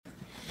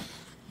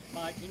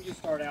Mike, can you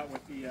start out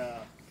with the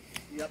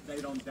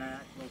update on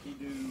Dak? Will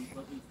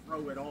he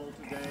throw it all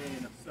today?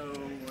 And if so,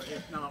 or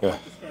if not, what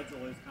the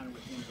schedule is kind of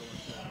with him going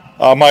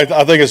forward?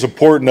 I think it's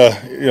important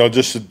to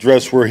just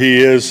address where he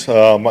is.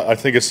 I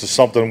think it's just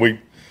something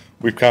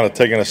we've kind of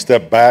taken a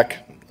step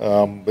back.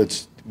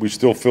 We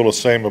still feel the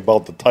same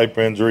about the type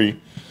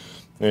injury,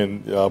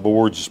 but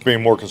we're just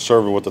being more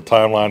conservative with the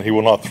timeline. He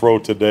will not throw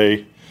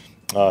today.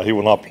 He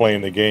will not play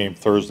in the game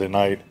Thursday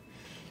night.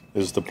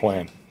 Is the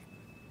plan.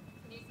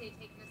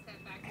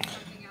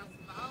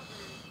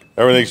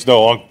 Everything's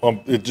no.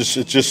 It's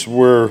just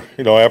we're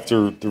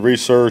after the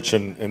research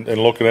and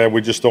looking at it,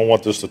 we just don't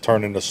want this to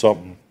turn into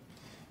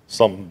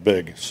something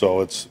big.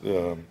 So it's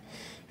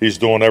he's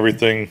doing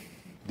everything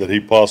that he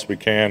possibly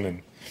can,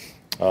 and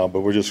but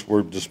we're just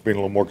being a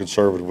little more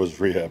conservative with his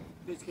rehab.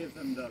 This gives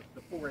them the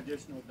 4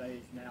 additional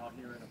days now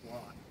here in a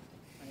block,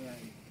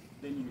 and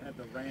then you have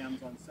the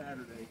Rams on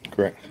Saturday.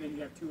 Correct. And then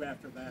you have 2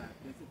 after that.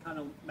 Is it kind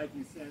of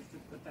making sense to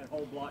put that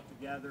whole block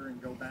together and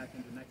go back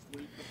into next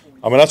week?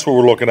 I mean, that's what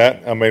we're looking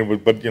at. I mean,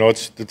 but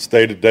it's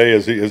day to day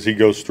as he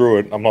goes through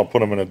it. I'm not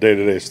putting him in a day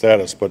to day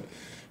status, but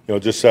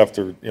just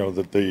after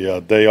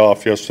the day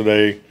off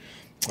yesterday,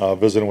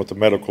 visiting with the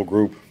medical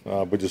group,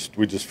 we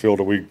just feel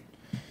that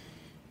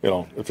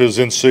if it was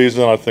in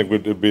season, I think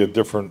it'd be a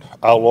different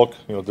outlook,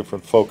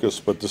 different focus.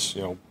 But this,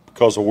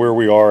 because of where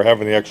we are,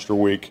 having the extra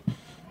week,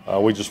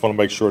 we just want to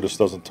make sure this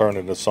doesn't turn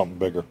into something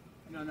bigger.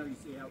 I know you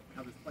see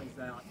how this plays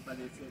out, but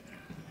is it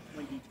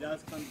when he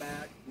does come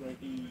back, will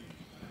he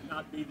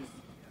not be the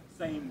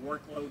same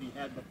workload he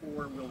had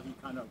before? Will he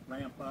kind of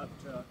ramp up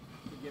to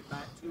get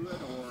back to it,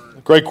 or?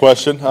 Great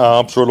question.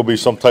 I'm sure it'll be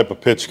some type of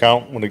pitch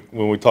count when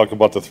we talk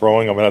about the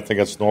throwing. I mean, I think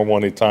that's normal.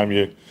 Anytime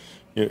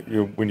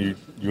when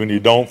you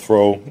don't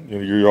throw,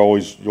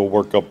 you'll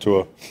work up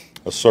to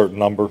a certain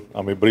number.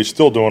 I mean, but he's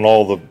still doing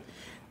all the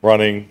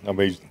running. I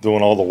mean, he's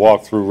doing all the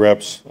walkthrough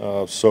reps.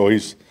 So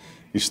he's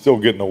still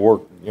getting the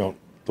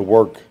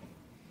work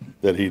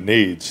that he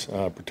needs,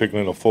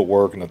 particularly in the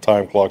footwork and the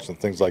time clocks and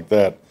things like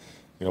that.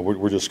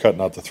 We're just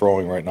cutting out the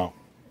throwing right now.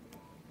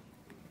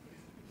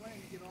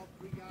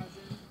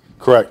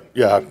 Correct.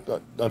 Yeah,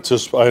 I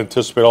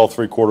anticipate all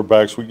 3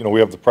 quarterbacks. We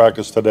have the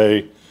practice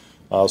today,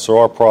 so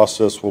our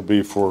process will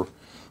be for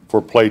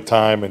play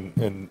time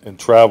and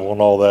travel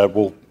and all that.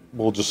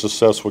 We'll just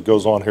assess what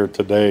goes on here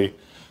today.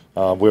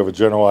 We have a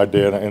general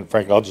idea, and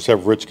frankly, I'll just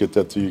have Rich get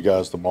that to you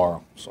guys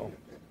tomorrow. So,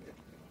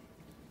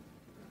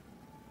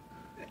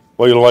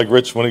 well, you don't like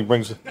Rich when he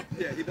brings it.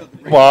 Yeah, he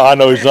doesn't. Well, I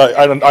know he's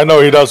not. I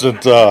know he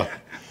doesn't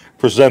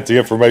present the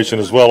information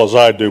as well as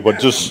I do, but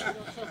just.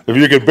 If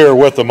you could bear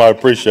with him, I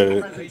appreciate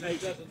it.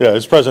 Yeah,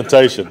 his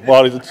presentation.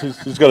 Well,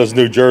 he's got his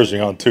new jersey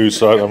on too,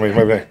 so I mean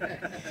maybe.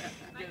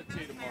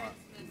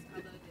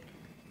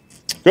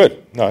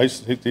 Good. No,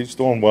 he's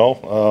doing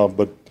well,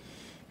 but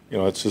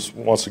it's just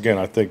once again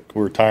I think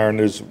we're tiring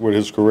with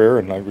his career,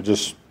 and we're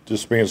just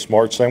being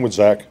smart. Same with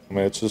Zach. I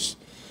mean it's just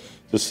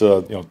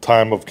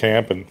time of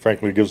camp, and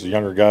frankly it gives the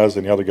younger guys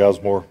and the other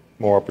guys more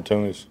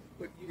opportunities.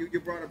 But you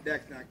brought up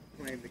Dak's not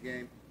playing the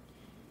game.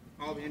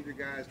 All the injured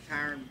guys,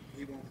 Tyron,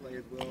 he won't play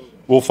as well.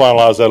 We'll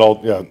finalize that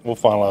all. Yeah, we'll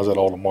finalize that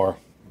all tomorrow.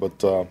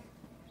 But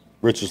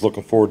Rich is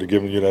looking forward to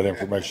giving you that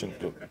information.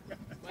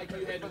 Mike,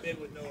 you hadn't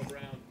been with Noah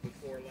Brown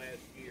before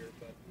last year,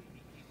 but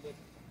he looked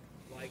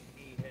like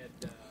he had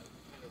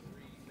kind of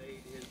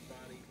remade his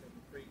body from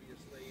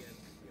previously and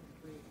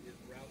improved his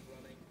route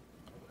running.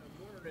 I'm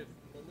wondering if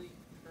Malik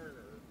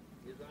Turner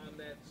is on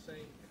that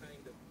same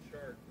kind of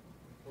chart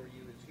for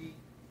you. Is he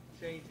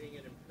changing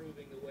and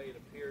improving the way it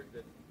appeared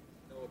that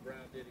Noah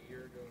Brown did a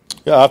year ago?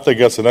 Yeah, I think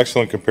that's an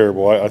excellent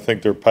comparable. I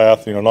think their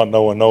path, not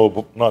knowing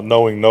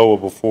Noah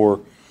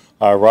before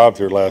I arrived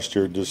here last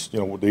year, just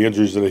with the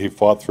injuries that he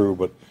fought through,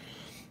 but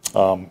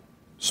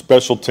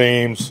special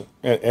teams,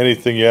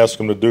 anything you ask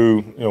him to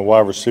do,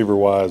 wide receiver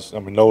wise, I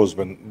mean Noah's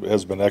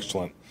has been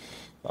excellent.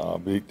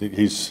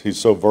 He's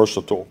so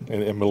versatile,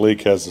 and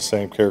Malik has the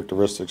same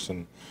characteristics,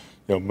 and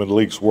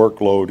Malik's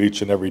workload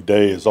each and every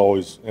day is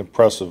always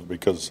impressive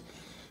because.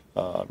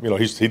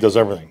 He does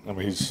everything. I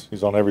mean,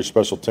 he's on every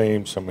special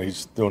teams. I mean,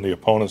 he's doing the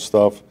opponent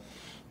stuff.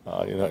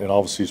 And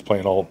obviously he's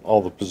playing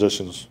all the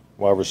positions,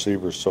 wide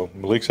receivers. So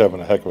Malik's having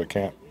a heck of a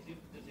camp.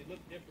 Does he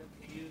look different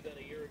to you than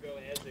a year ago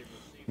as a receiver?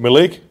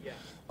 Malik? Yeah.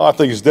 I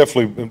think he's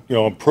definitely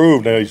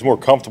improved, and he's more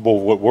comfortable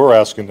with what we're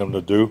asking him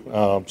to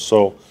do.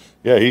 So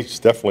yeah, he's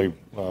definitely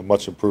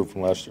much improved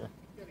from last year.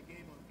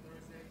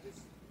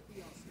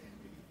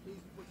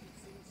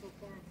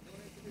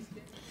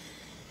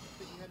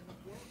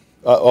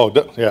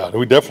 Yeah,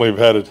 we definitely have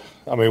had it.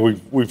 I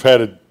mean, we've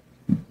had it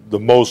the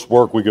most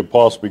work we could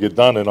possibly get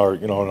done in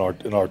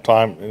our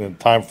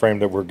time frame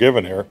that we're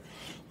given here.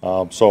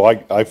 So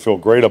I feel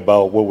great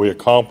about what we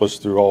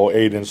accomplished through all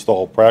 8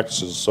 installed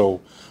practices.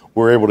 So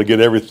we're able to get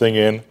everything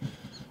in.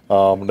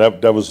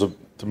 That was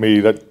to me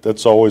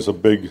that's always a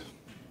big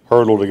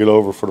hurdle to get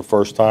over for the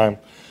first time.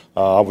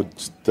 I would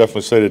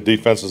definitely say the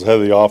defense is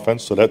ahead of the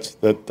offense, so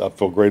that I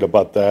feel great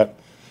about that.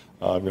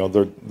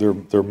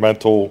 Their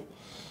mental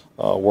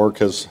work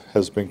has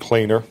been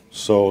cleaner.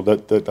 So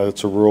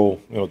that's a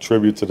real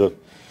tribute to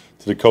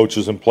the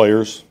coaches and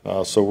players.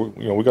 So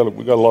we got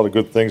a lot of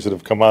good things that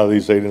have come out of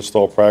these 8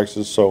 install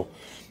practices. So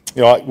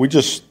we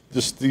just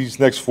these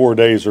next 4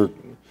 days are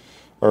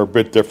a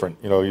bit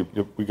different.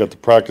 We got the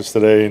practice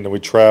today, and then we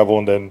travel,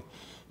 and then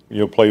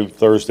play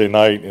Thursday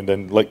night, and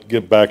then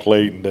get back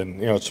late, and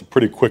then it's a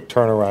pretty quick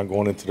turnaround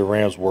going into the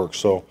Rams work.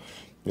 So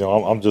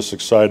I'm just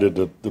excited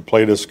to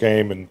play this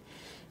game and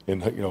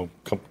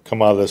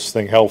come out of this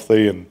thing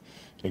healthy and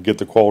get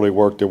the quality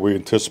work that we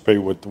anticipate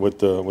with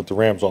the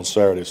Rams on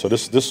Saturday. So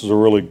this is a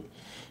really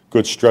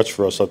good stretch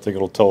for us. I think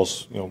it'll tell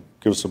us,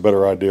 give us a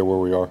better idea where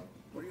we are.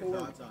 What are your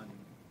thoughts on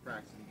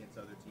practicing against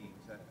other teams?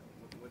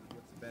 What's the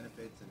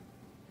benefits, and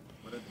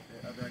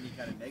are there any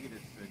kind of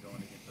negatives to going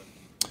against other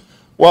teams?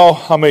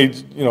 Well, I mean,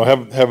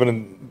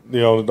 having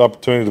the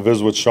opportunity to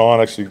visit with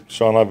Sean. Actually,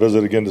 Sean and I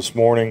visited again this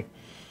morning.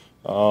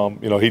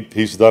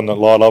 He's done a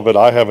lot of it.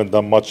 I haven't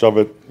done much of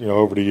it,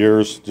 over the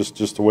years,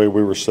 just the way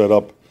we were set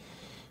up,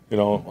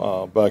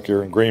 back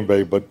here in Green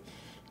Bay. But,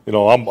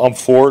 I'm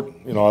for it.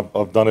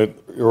 I've done it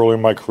early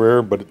in my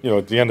career. But,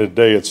 at the end of the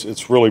day,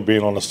 it's really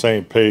being on the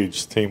same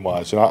page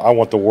team-wise. I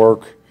want the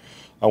work.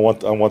 I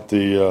want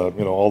the,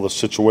 all the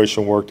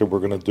situation work that we're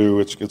going to do.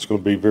 It's going to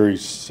be very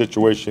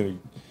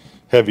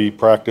situation-heavy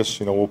practice.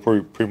 We'll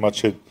pretty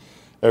much hit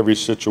every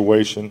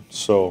situation.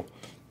 So.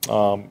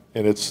 And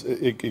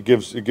it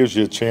gives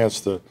you a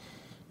chance to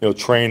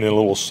train in a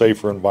little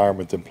safer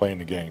environment than playing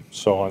the game.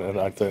 So and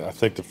I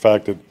think the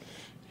fact that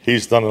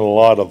he's done it a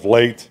lot of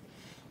late,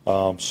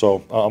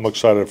 so I'm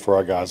excited for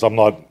our guys. I'm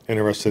not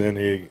interested in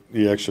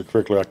the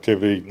extracurricular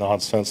activity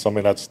nonsense. I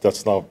mean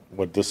that's not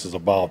what this is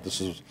about.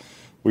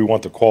 We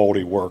want the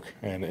quality work,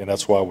 and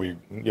that's why we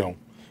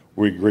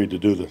agreed to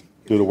do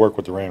the work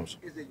with the Rams.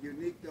 Is it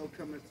unique though,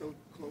 coming so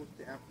close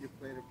to after you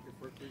played the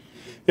first week?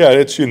 Yeah,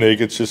 it's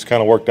unique. It's just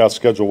kind of worked out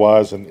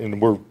schedule-wise,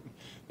 and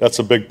that's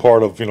a big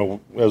part of,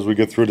 as we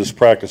get through this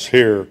practice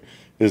here,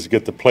 is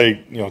get the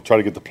play, try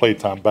to get the play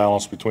time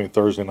balance between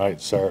Thursday night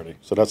and Saturday.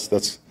 So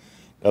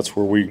that's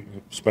where we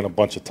spent a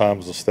bunch of time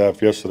as a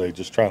staff yesterday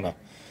just trying to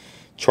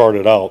chart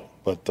it out.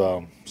 But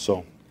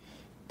so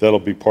that'll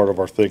be part of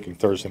our thinking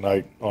Thursday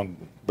night on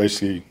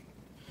basically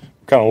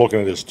kind of looking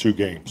at it as 2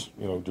 games.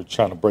 They're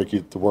trying to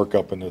break the work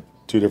up into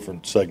 2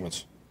 different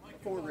segments.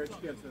 Before Rich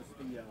gives us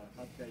the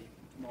update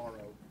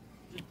tomorrow,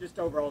 just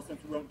overall,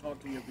 since we won't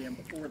talk to you again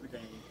before the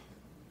game,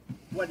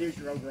 what is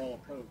your overall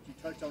approach? You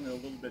touched on it a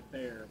little bit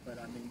there, but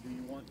I mean, do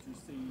you want to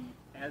see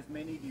as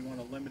many? Do you want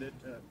to limit it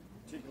to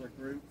particular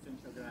groups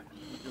since you're going to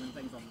be doing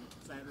things on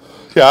Saturday?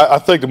 Yeah, I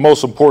think the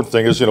most important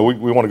thing is, we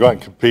want to go out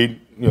and compete,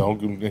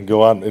 and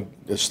go out and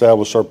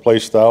establish our play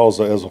style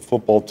as a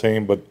football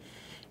team. But,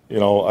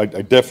 I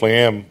definitely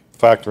am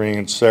factoring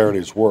in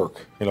Saturday's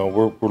work.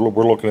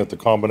 We're looking at the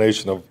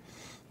combination of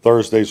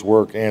Thursday's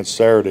work and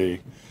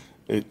Saturday,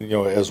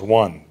 as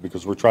one,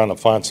 because we're trying to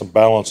find some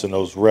balance in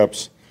those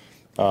reps,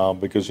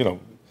 because you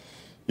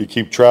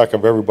keep track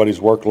of everybody's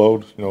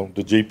workload.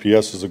 The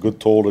GPS is a good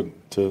tool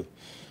to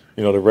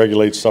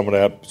regulate some of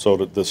that, so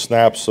that the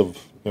snaps of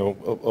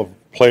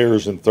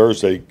players in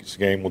Thursday's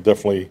game will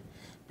definitely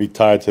be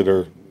tied to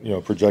their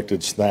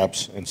projected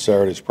snaps in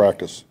Saturday's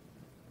practice.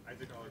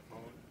 Isaac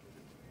Ollard-Cohen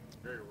was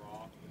very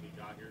raw when he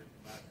got here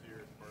last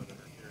year as part of the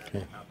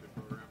Nursery Captain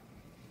program.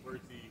 Where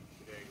is he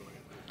today going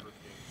into his first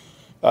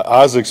game?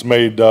 Isaac's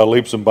made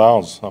leaps and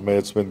bounds. I mean,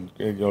 it's been,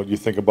 you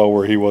think about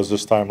where he was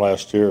this time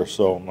last year.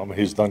 So, I mean,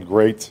 he's done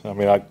great. I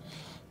mean, I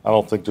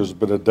don't think there's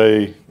been a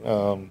day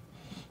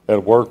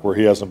at work where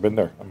he hasn't been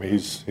there. I mean,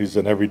 he's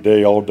an every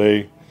day, all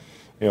day,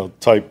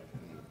 type,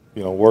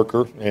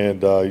 worker.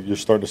 And you're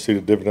starting to see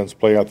the dividends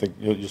play. I think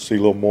you'll see a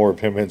little more of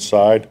him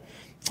inside.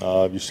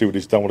 You see what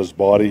he's done with his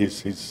body.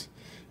 He's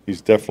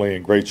definitely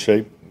in great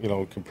shape,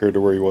 compared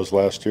to where he was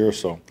last year.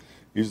 So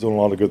he's doing a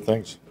lot of good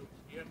things.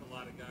 You have a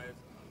lot of guys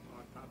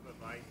on top of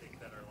Isaac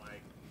that are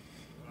like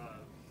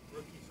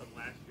rookies from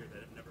last year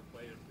that have never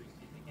played a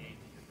preseason game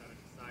that you're kind of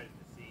excited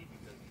to see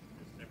because you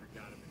just never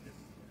got them in this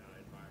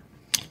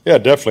environment. Yeah,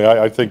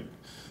 definitely. I think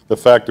the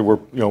fact that we're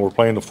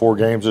playing the 4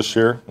 games this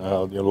year,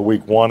 the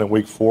week 1 and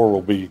week 4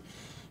 will be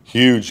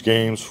huge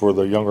games for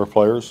the younger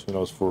players.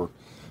 For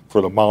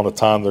the amount of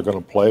time they're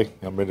going to play.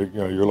 I mean,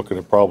 you're looking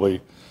at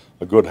probably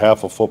a good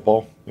half of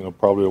football.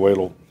 Probably the way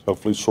it'll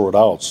hopefully sort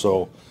out.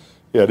 So,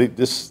 yeah,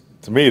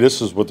 to me,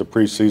 this is what the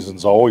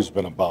preseason's always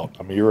been about.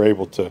 I mean, you're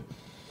able to,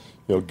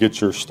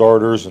 get your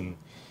starters and,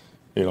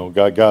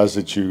 guys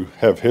that you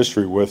have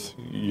history with.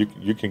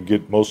 You can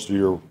get most of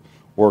your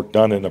work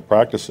done in the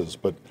practices,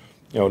 but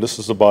this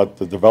is about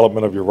the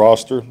development of your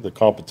roster, the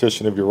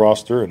competition of your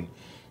roster, and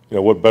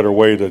what better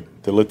way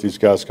to let these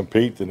guys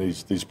compete than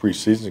these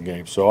preseason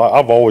games. So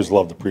I've always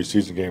loved the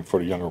preseason game for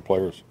the younger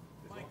players.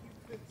 Mike, you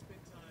couldn't spend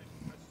time,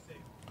 I should say,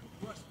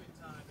 Russ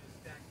spent time as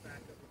Dak's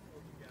backup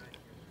before you got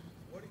here.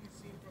 What have you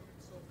seen from him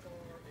so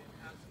far, and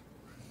how's he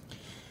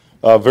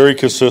progressed? Very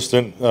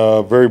consistent,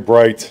 very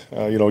bright.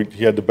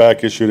 He had the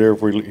back issue there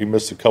where he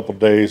missed a couple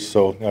days,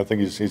 so I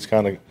think he's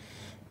kind of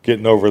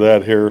getting over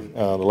that here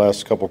the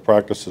last couple of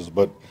practices.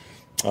 But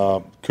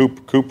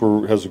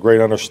Cooper has a great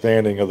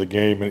understanding of the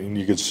game, and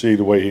you can see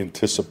the way he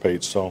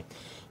anticipates. So,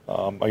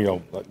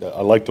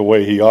 I like the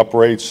way he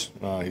operates.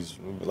 He's,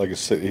 like I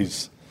said,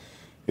 he's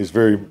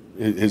very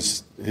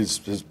his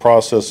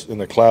process in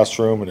the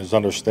classroom and his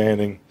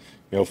understanding.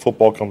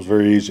 Football comes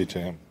very easy to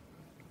him.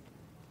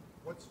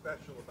 What's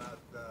special about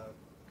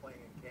playing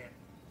in Canton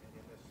and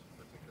in this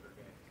particular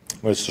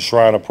game? It's the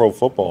shrine of pro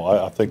football.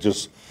 I think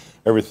just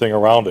everything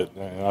around it,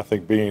 and I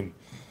think being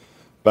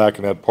back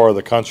in that part of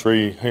the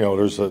country,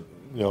 there's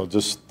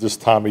just this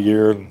time of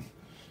year, and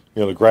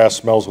the grass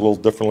smells a little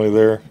differently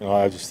there.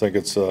 I just think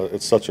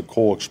it's such a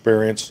cool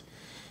experience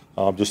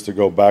just to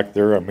go back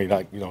there. I mean,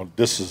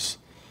 this is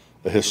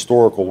a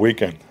historical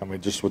weekend. I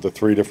mean, just with the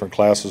 3 different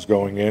classes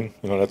going in,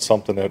 that's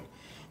something that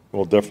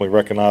we'll definitely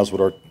recognize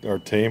with our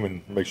team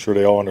and make sure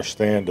they all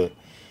understand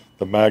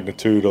the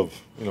magnitude of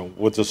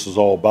what this is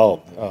all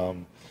about.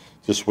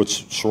 Just what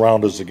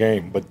surrounds the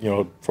game. But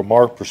from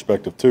our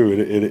perspective too,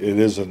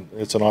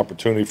 it's an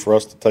opportunity for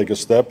us to take a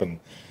step, and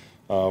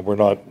we're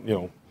not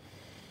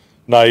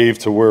naive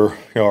to where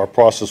our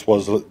process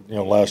was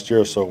last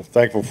year. So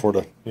thankful for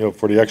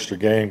the extra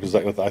game, because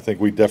I think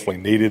we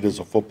definitely need it as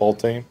a football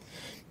team,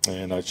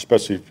 and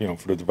especially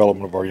for the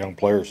development of our young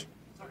players.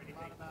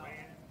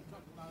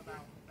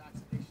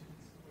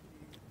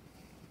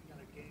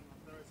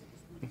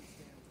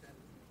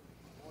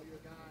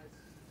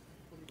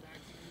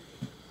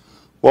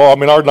 Well, I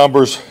mean, our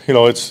numbers,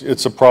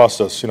 it's a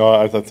process.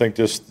 I think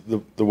just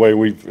the way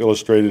we've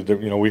illustrated it,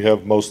 we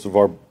have most of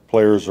our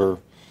players are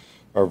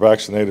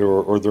vaccinated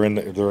or they're in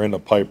the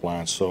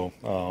pipeline. So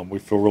we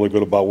feel really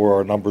good about where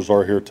our numbers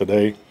are here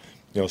today.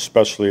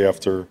 Especially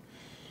after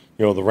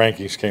the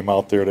rankings came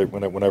out there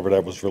whenever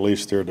that was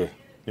released there, the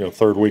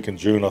 3rd week in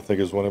June, I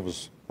think, is when it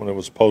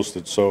was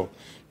posted. So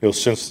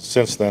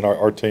since then,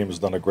 our team has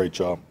done a great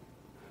job.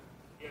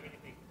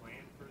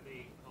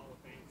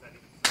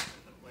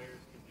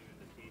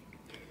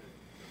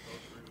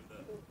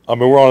 I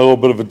mean, we're on a little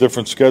bit of a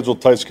different schedule,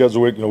 tight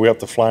schedule. We have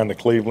to fly into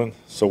Cleveland,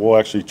 so we'll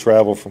actually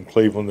travel from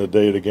Cleveland the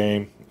day of the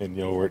game, and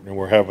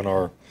we're having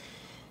our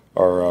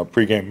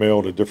pregame meal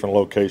at a different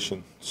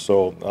location.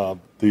 So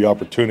the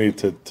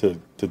opportunity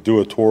to do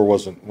a tour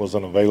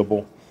wasn't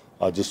available.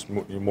 Just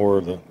more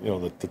of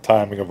the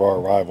timing of our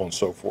arrival and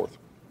so forth.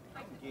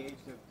 How engaged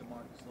have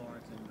DeMarcus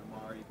Lawrence and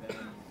Amari been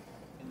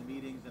in the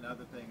meetings and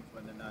other things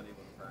when they're not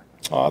able to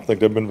practice? I think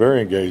they've been very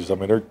engaged. I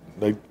mean,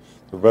 they're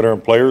veteran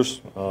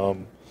players.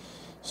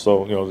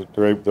 So,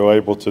 they're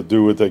able to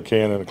do what they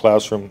can in the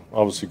classroom.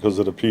 Obviously, because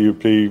of the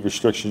PUP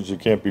restrictions, you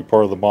can't be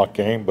part of the mock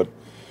game. But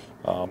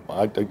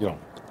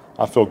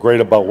I feel great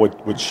about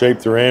what shape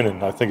they're in,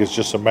 and I think it's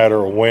just a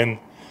matter of when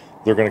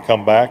they're going to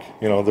come back.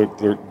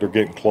 They're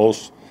getting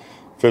close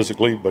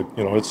physically, but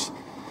it's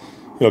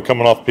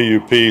coming off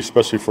PUP,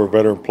 especially for a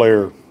veteran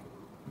player.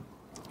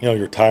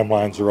 Your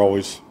timelines are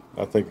always,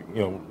 I think,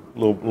 a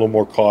little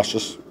more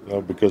cautious,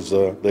 because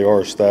they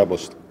are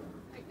established.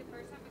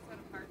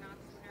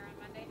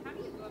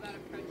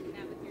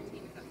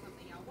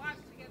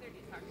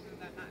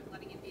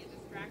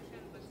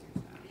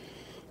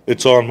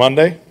 It's on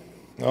Monday?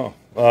 No.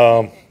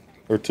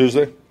 Or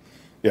Tuesday?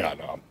 Yeah,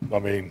 no. I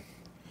mean,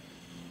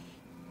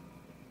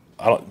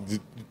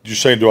 you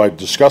saying, do I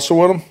discuss it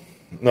with them?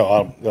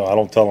 No, I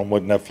don't tell them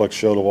what Netflix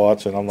show to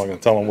watch, and I'm not going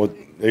to tell them what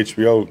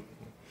HBO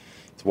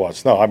to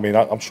watch. No, I mean,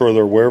 I'm sure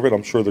they're aware of it.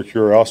 I'm sure their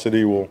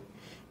curiosity will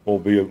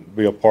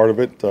be a part of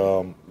it.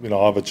 I'll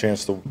have a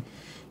chance to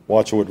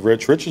watch it with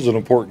Rich. Rich is an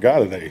important guy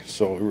today,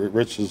 so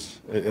Rich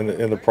is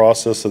in the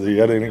process of the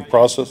editing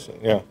process.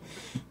 Yeah.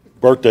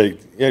 Birthday.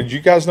 Yeah, did you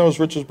guys know it's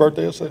Rich's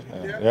birthday yesterday?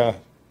 Yeah.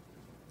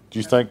 Do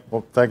you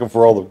thank him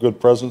for all the good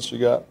presents you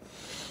got?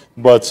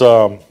 But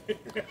You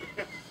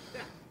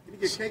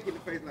get cake in the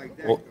face like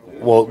that.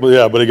 well,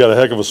 yeah, but he got a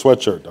heck of a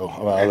sweatshirt though.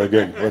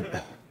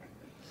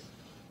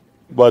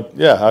 But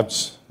yeah, I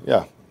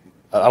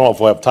don't know if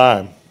we'll have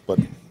time, but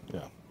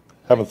yeah,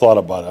 haven't thought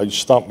about it. You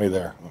stumped me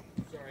there.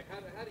 Sorry,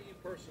 how do you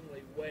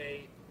personally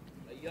weigh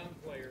a young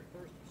player,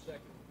 first or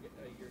second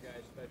year guy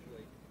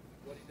especially,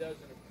 what he does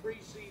in a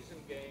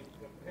preseason game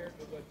compared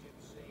to what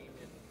you've seen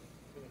in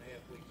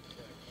 2.5 weeks of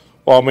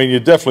practice? Well, I mean, you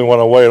definitely want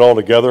to weigh it all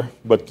together,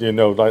 but I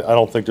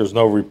don't think there's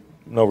no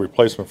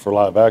replacement for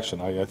live action.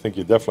 I think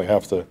you definitely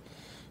have to.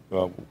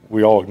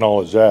 We all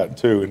acknowledge that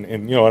too, and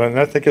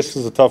I think this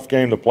is a tough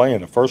game to play in.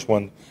 The first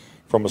one,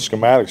 from a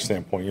schematic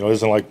standpoint, it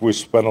isn't like we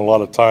spent a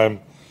lot of time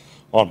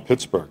on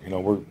Pittsburgh.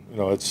 We're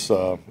going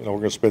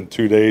to spend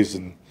 2 days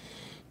and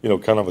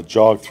kind of a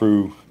jog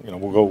through.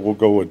 We'll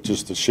go with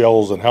just the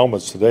shells and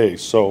helmets today.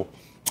 So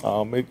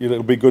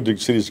it'll be good to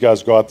see these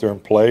guys go out there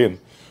and play. And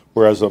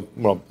whereas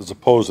as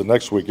opposed to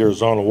next week,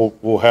 Arizona,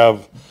 we'll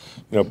have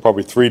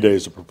probably 3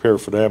 days to prepare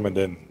for them, and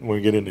then when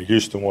we get into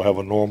Houston, we'll have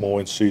a normal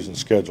in-season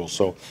schedule.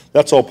 So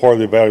that's all part of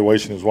the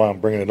evaluation, is why I'm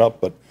bringing it up.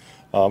 But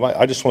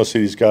I just want to see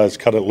these guys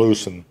cut it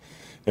loose and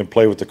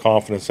play with the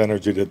confidence,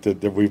 energy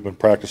that we've been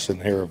practicing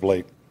here of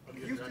late.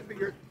 Houston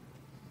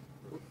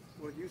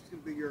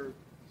be your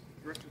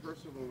dress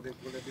rehearsal, or will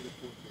that be the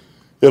fourth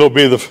game? It'll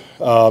be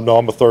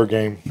I'm a third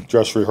game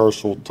dress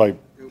rehearsal type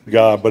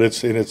guy, but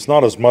it's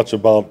not as much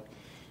about,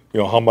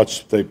 how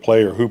much they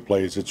play or who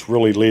plays. It's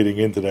really leading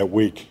into that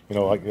week.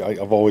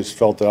 I've always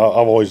felt that.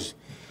 I've always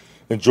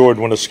enjoyed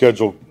when the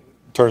schedule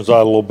turns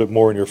out a little bit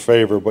more in your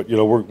favor. But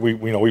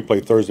we play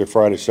Thursday,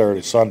 Friday,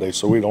 Saturday, Sunday,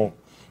 so we don't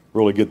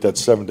really get that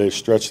 7-day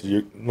stretch,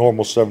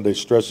 normal 7-day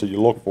stretch that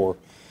you look for.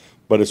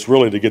 But it's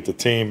really to get the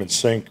team in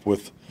sync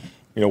with,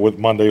 what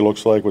Monday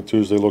looks like, what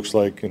Tuesday looks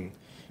like, and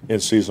in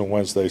season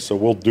Wednesday. So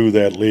we'll do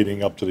that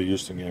leading up to the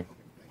Houston game.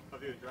 How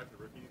do you draft the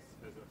rookies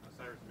as a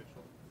Cyrus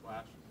Mitchell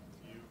flash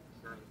to you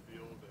current in the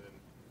field, and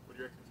what are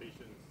your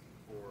expectations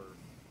for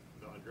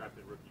the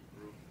undrafted rookie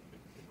group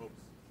in hopes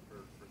for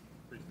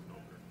preseason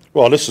opener?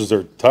 Well, this is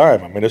their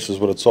time. I mean, this is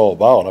what it's all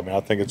about. I mean, I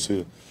think it's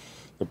the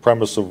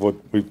premise of what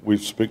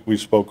we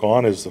spoke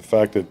on is the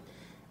fact that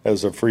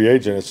as a free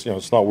agent,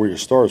 it's not where you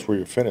start, it's where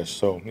you finish.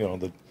 So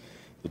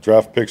the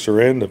draft picks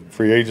are in, the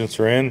free agents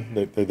are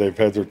in. They've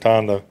had their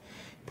time to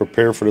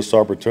prepare for this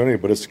opportunity,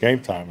 but it's game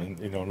time. And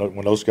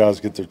when those guys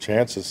get their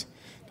chances,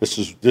 this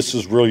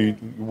is really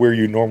where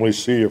you normally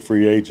see a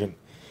free agent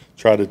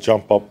try to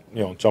jump up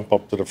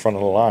to the front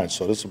of the line.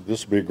 So this will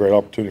be a great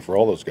opportunity for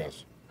all those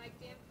guys. Like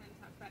Dan kind of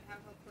talked about how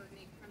he'll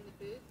coordinate from the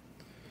booth.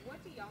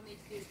 What do y'all need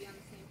to do to be on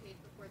the same page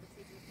before the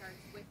season starts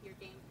with your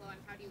game flow, and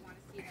how do you want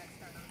to see that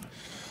start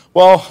off?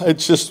 Well,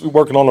 it's just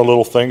working on the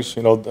little things.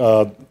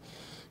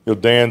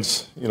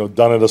 Dan's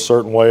done it a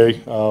certain way.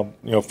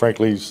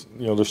 Frankly,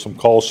 there's some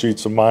call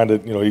sheets of mine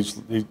that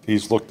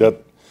he's looked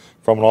at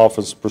from an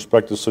offense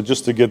perspective. So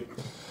just to get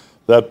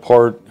that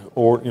part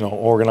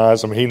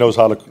organized. I mean, he knows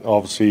how to.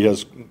 Obviously, he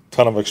has a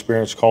ton of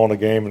experience calling a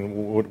game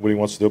and what he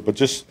wants to do. But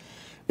it's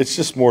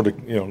just more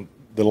the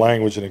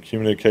language and the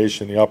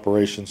communication, the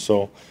operation.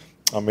 So,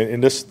 I mean,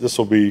 and this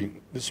will be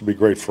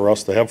great for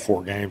us to have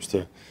 4 games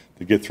to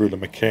get through the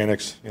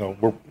mechanics.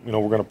 We're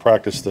going to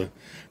practice the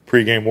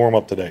pregame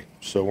warm-up today,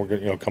 so we're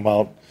going to come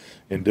out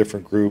in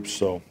different groups.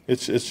 So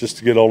it's just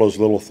to get all those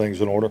little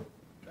things in order.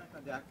 Back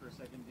on Dak for a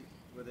second.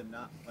 With him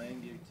not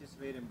playing, do you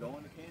anticipate him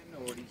going to Canton,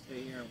 or do you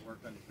stay here and work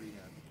on his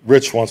rehab?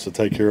 Rich wants to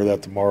take care of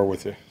that tomorrow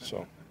with you.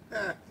 So.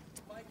 Mike,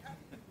 how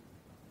do you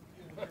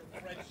deal with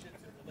your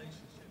friendships and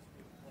relationships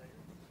with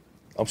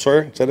players? I'm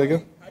sorry. Say that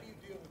again. How do you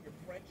deal with your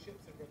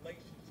friendships and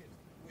relationships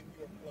with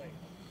your players?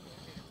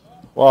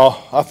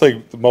 Well, I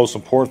think the most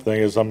important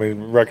thing is,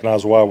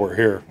 recognize why we're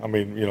here.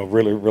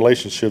 Really,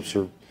 relationships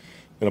are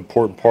an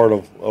important part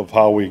of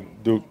how we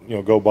do,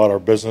 go about our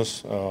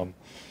business.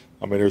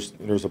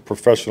 There's a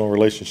professional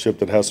relationship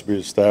that has to be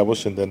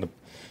established, and then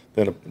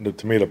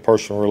to me, the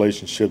personal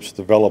relationships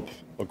develop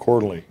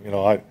accordingly.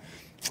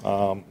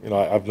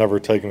 I've never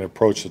taken an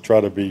approach to try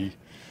to be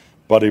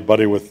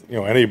buddy with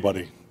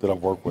anybody that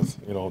I've worked with.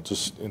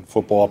 Just in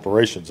football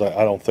operations,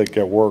 I don't think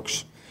that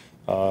works.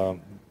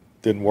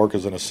 Didn't work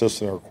as an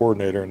assistant or a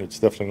coordinator, and it's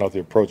definitely not the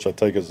approach I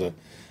take as a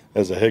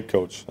head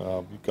coach.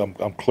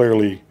 I'm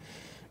clearly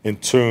in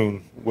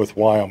tune with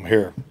why I'm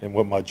here and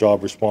what my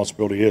job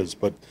responsibility is.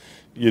 But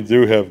you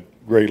do have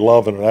great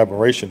love and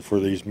admiration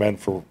for these men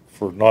for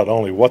not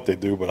only what they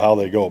do, but how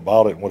they go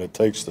about it and what it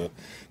takes to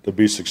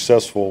be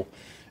successful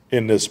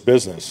in this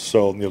business.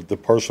 So the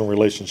personal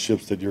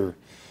relationships that you're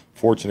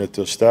fortunate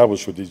to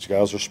establish with these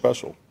guys are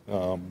special.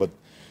 But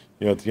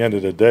at the end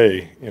of the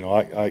day,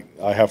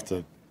 I have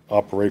to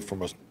operate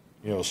from a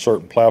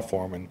certain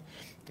platform,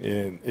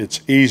 and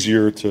it's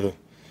easier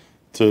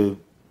to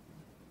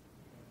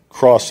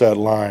cross that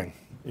line,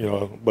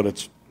 but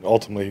it's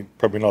ultimately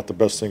probably not the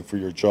best thing for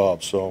your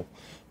job. So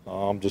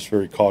I'm just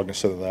very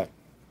cognizant of that.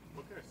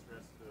 What kind of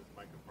stress does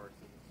Micah Parsons,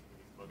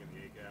 when he's bugging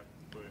the A-gap,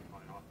 put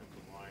on an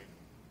offensive line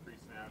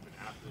pre-snap and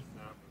after the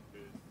snap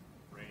with his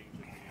range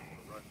of being able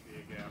to rush the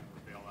A-gap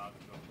or bail out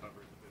and zone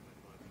coverage within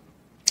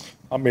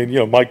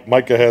the line?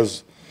 Micah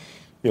has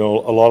a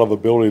lot of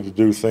ability to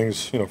do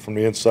things, from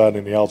the inside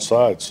and the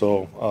outside.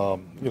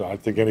 So, I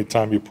think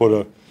anytime you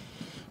put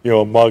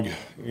a mug,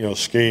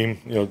 scheme,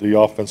 the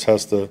offense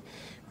has to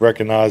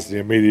recognize the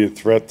immediate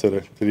threat to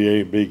the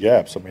A and B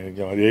gaps. The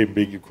A and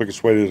B, the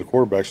quickest way to the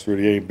quarterback's through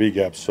the A and B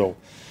gaps. So,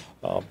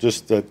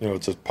 just that,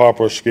 it's a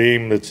popular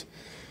scheme that's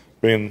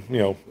been,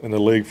 in the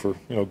league for,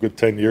 a good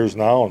 10 years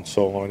now. And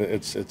so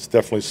it's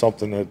definitely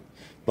something that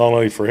not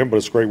only for him, but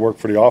it's great work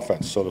for the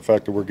offense. So the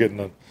fact that we're getting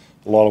a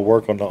lot of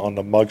work on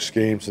the mug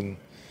schemes and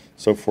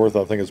so forth,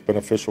 I think it's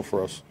beneficial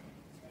for us.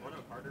 Rondo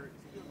Carter,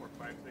 is he doing more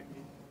 5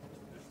 technique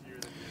this year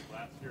than he did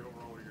last year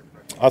overall? What are your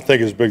impressions? I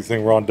think his big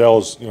thing, Rondell,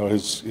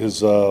 is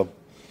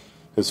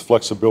his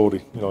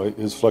flexibility.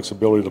 His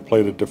flexibility to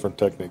play the different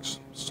techniques.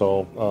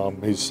 So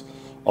he's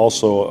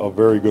also a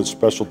very good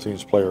special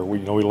teams player. We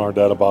learned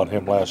that about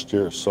him last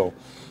year. So,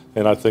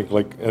 and I think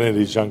like any of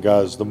these young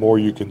guys, the more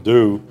you can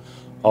do,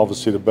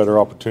 obviously the better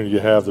opportunity you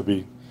have to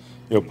be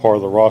part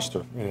of the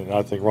roster. And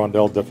I think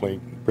Rondell definitely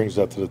brings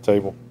that to the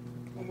table.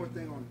 One more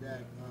thing on Dak.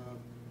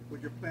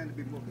 Was your plan to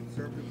be more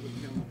conservative with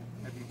him?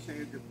 Have you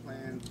changed your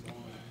plans on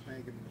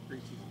playing him in the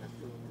preseason? That's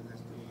still what you're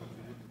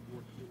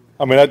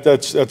looking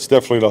forward to? That's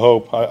definitely the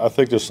hope. I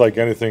think just like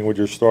anything with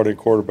your starting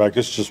quarterback,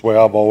 it's just the way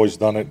I've always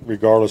done it,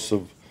 regardless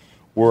of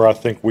where I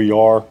think we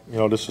are.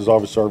 This is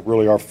obviously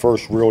really our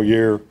first real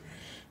year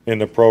in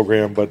the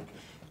program, but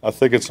I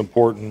think it's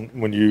important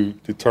when you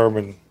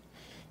determine,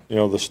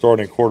 the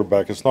starting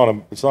quarterback. It's not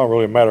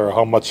really a matter of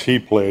how much he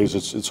plays.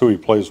 It's who he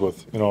plays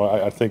with.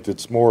 I think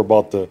it's more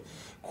about the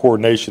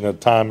coordination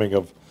and timing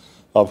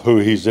of who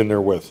he's in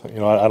there with.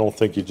 I don't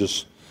think you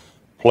just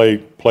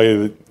play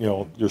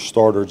your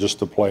starter just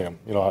to play him.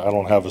 I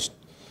don't have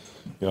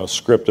a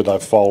script that I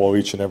follow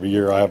each and every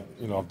year. I've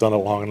done it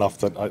long enough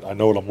that I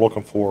know what I'm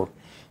looking for,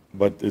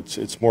 but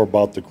it's more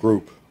about the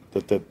group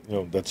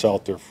that's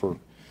out there for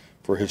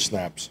his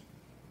snaps.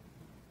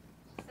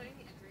 Setting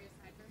the injury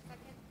aside for a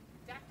second,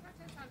 Dak talked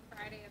to us on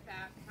Friday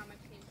about how much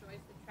he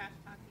enjoys the trash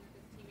talking with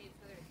his teammates,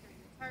 whether it's during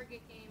the Target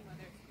game,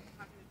 whether it's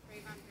talking to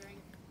Trayvon during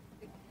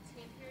the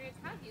team periods.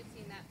 How have you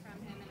seen that from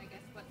him, and I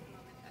guess what's the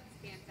moment that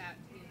stands out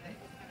to you that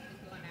he's kind of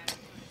been going at it?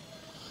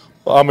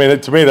 Well, I mean,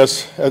 to me,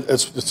 that's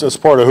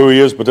part of who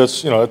he is, but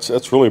that's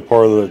really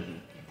part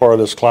of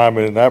this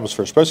climate and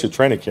atmosphere, especially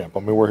training camp. I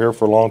mean, we're here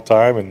for a long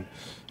time, and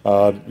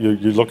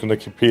you're looking to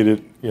compete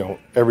at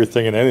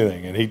everything and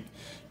anything, and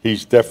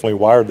he's definitely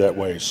wired that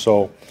way.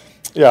 So,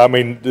 yeah, I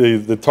mean,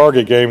 the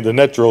Target game, the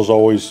net drill is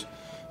always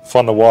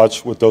fun to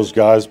watch with those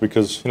guys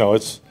because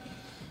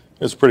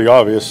it's pretty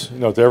obvious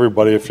to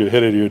everybody if you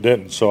hit it or you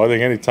didn't. So I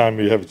think anytime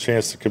you have a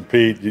chance to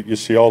compete, you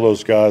see all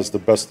those guys, the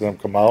best of them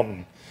come out,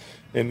 and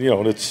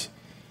it's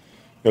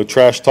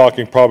trash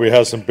talking probably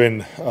hasn't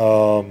been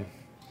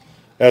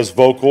as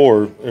vocal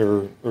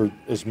or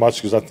as much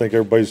because I think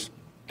everybody's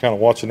kind of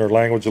watching their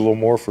language a little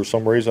more for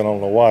some reason. I don't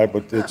know why,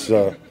 but it's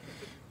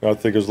I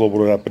think there's a little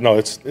bit of that. But no,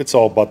 it's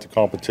all about the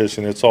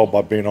competition. It's all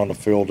about being on the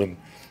field, and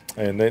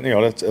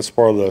that's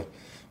part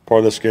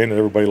of this game that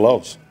everybody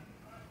loves.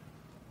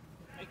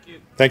 Thank you.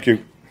 Thank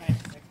you.